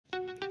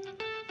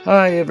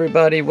Hi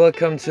everybody,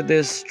 welcome to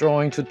this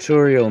drawing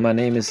tutorial. My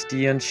name is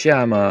Dian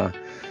Sharma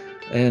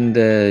and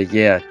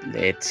yeah,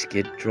 let's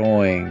get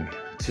drawing.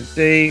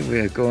 Today we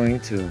are going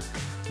to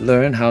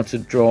learn how to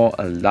draw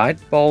a light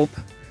bulb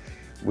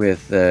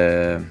with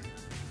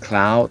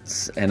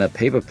clouds and a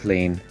paper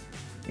plane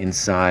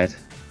inside.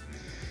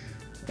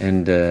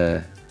 And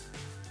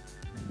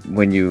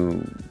when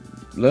you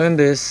learn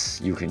this,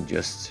 you can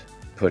just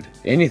put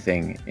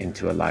anything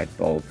into a light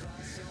bulb.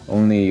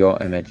 Only your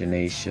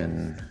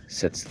imagination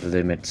sets the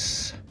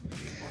limits.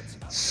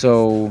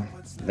 So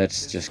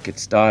let's just get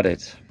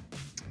started.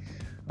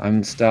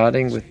 I'm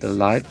starting with the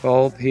light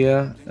bulb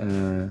here.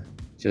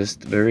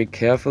 Just very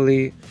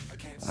carefully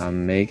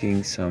I'm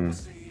making some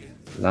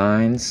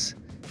lines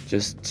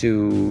just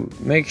to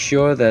make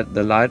sure that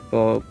the light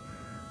bulb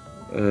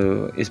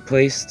is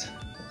placed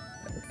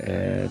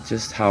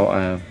just how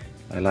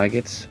I like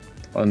it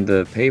on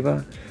the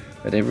paper,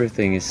 that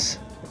everything is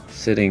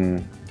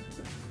sitting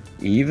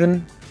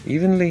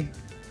evenly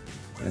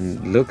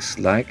and looks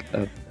like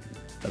a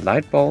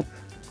light bulb.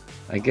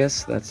 I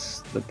guess that's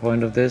the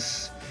point of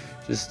this.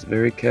 Just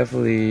very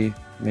carefully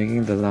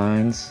making the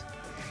lines,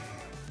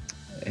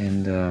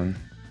 and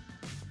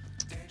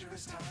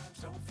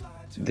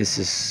this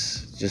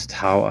is just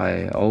how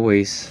I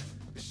always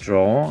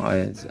draw.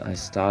 I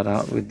start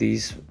out with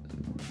these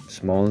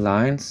small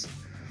lines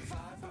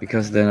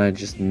because then I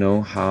just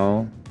know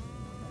how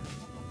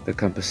the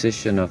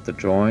composition of the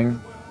drawing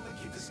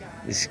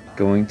is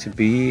going to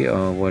be,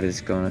 or what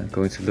it's going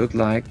to look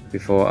like,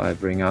 before I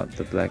bring out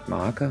the black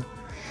marker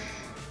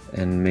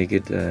and make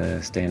it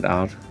stand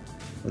out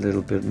a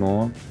little bit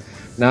more.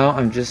 Now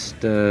I'm just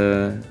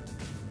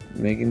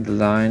making the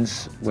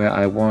lines where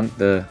I want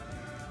the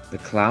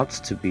clouds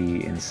to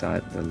be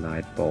inside the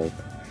light bulb.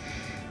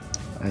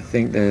 I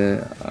think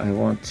that I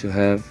want to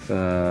have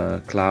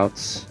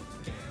clouds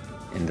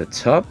in the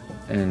top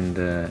and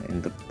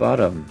in the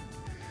bottom,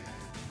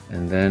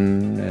 and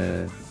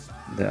then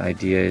the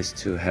idea is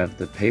to have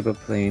the paper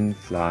plane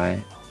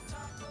fly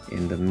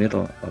in the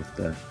middle of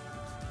the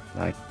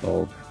light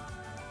bulb.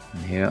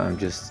 And here I'm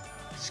just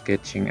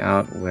sketching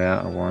out where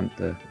I want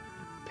the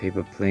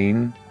paper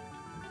plane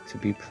to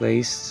be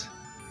placed.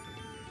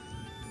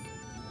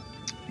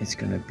 It's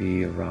gonna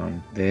be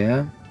around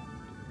there.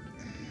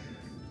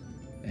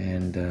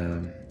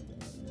 And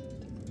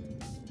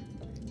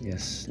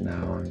yes,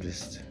 now I'm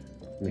just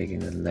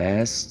making the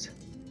last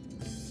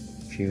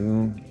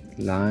few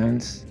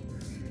lines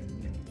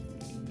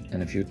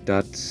and a few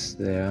dots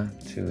there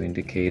to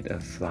indicate a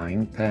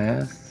flying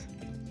path.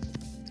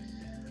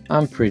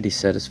 I'm pretty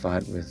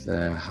satisfied with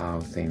how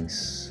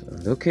things are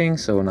looking,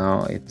 so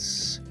now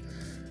it's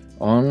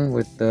on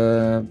with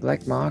the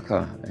black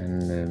marker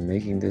and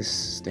making this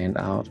stand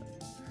out,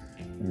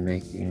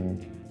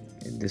 making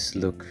this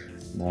look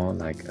more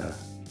like a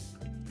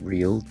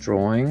real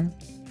drawing.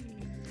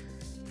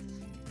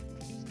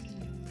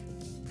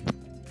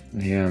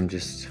 And here I'm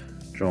just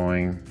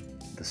drawing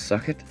the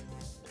socket,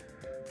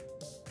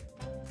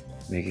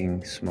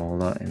 making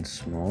smaller and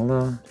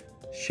smaller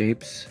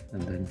shapes,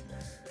 and then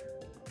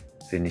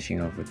finishing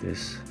off with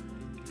this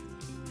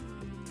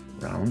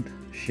round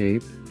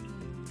shape,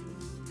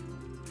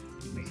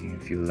 making a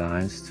few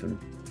lines to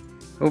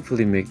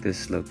hopefully make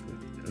this look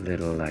a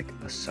little like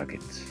a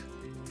socket.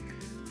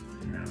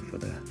 And now for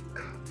the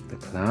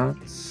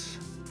clouds.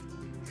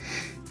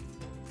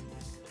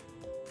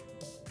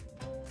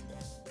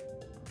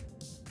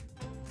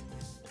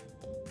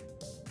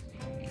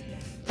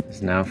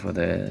 Now for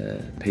the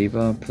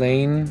paper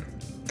plane,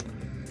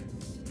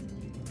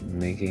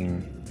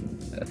 making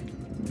a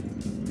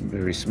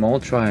very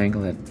small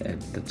triangle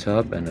at the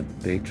top and a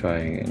big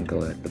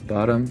triangle at the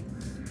bottom.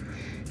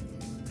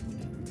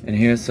 And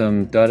here's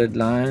some dotted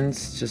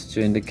lines just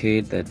to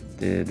indicate that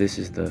this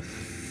is the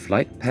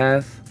flight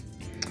path.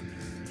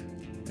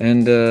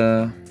 And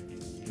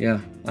yeah,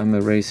 I'm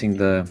erasing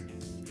the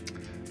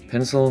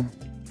pencil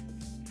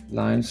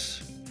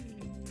lines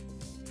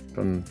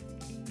from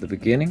the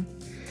beginning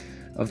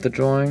of the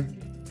drawing.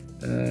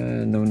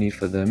 No need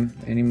for them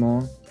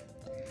anymore.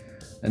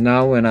 And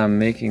now when I'm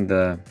making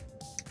the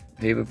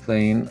paper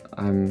plane,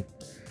 I'm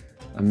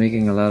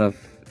making a lot of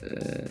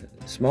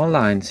small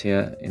lines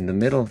here in the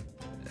middle,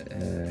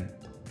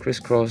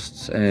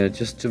 crisscrossed,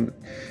 just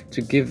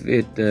to give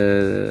it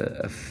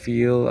a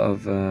feel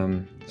of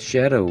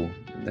shadow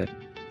that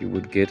you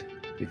would get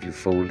if you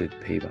folded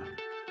paper.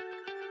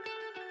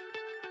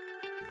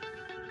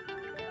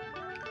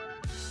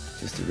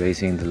 Just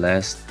erasing the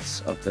last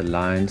of the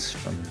lines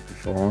from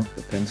before,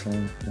 the pencil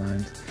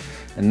lines.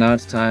 And now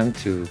it's time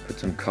to put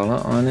some color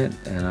on it,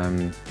 and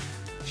I'm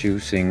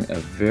choosing a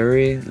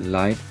very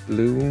light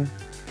blue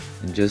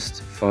and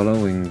just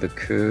following the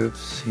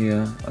curves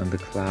here on the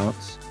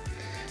clouds,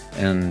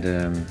 and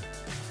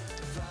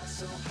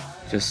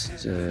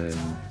just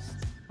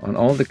on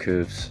all the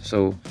curves.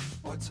 So,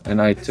 and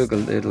I took a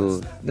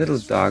little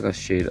darker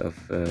shade of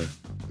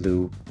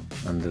blue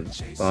on the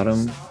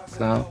bottom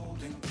cloud.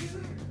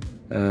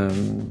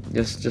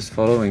 Just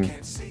following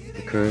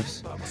the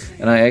curves.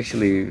 And I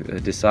actually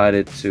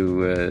decided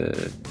to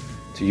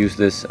use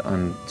this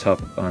on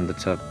the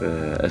top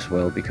as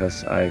well,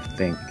 because I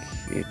think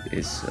it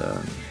is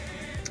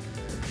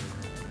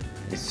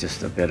it's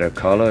just a better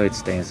color. It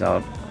stands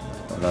out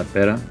a lot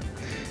better.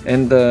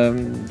 And the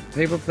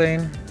paper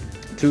plane,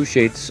 2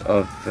 shades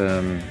of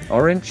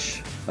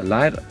orange, a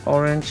light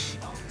orange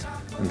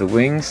on the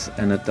wings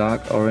and a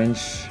dark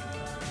orange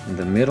in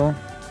the middle,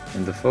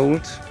 in the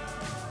fold.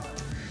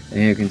 And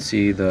here you can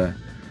see the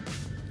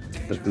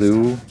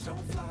blue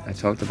I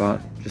talked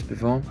about just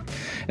before.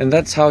 And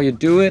that's how you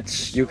do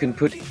it. You can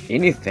put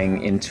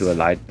anything into a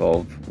light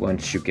bulb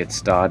once you get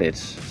started.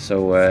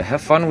 So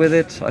have fun with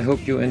it. I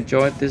hope you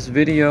enjoyed this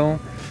video.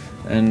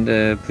 And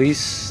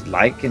please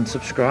like and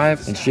subscribe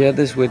and share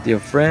this with your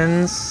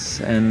friends.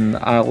 And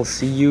I'll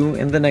see you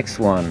in the next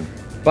one.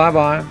 Bye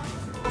bye.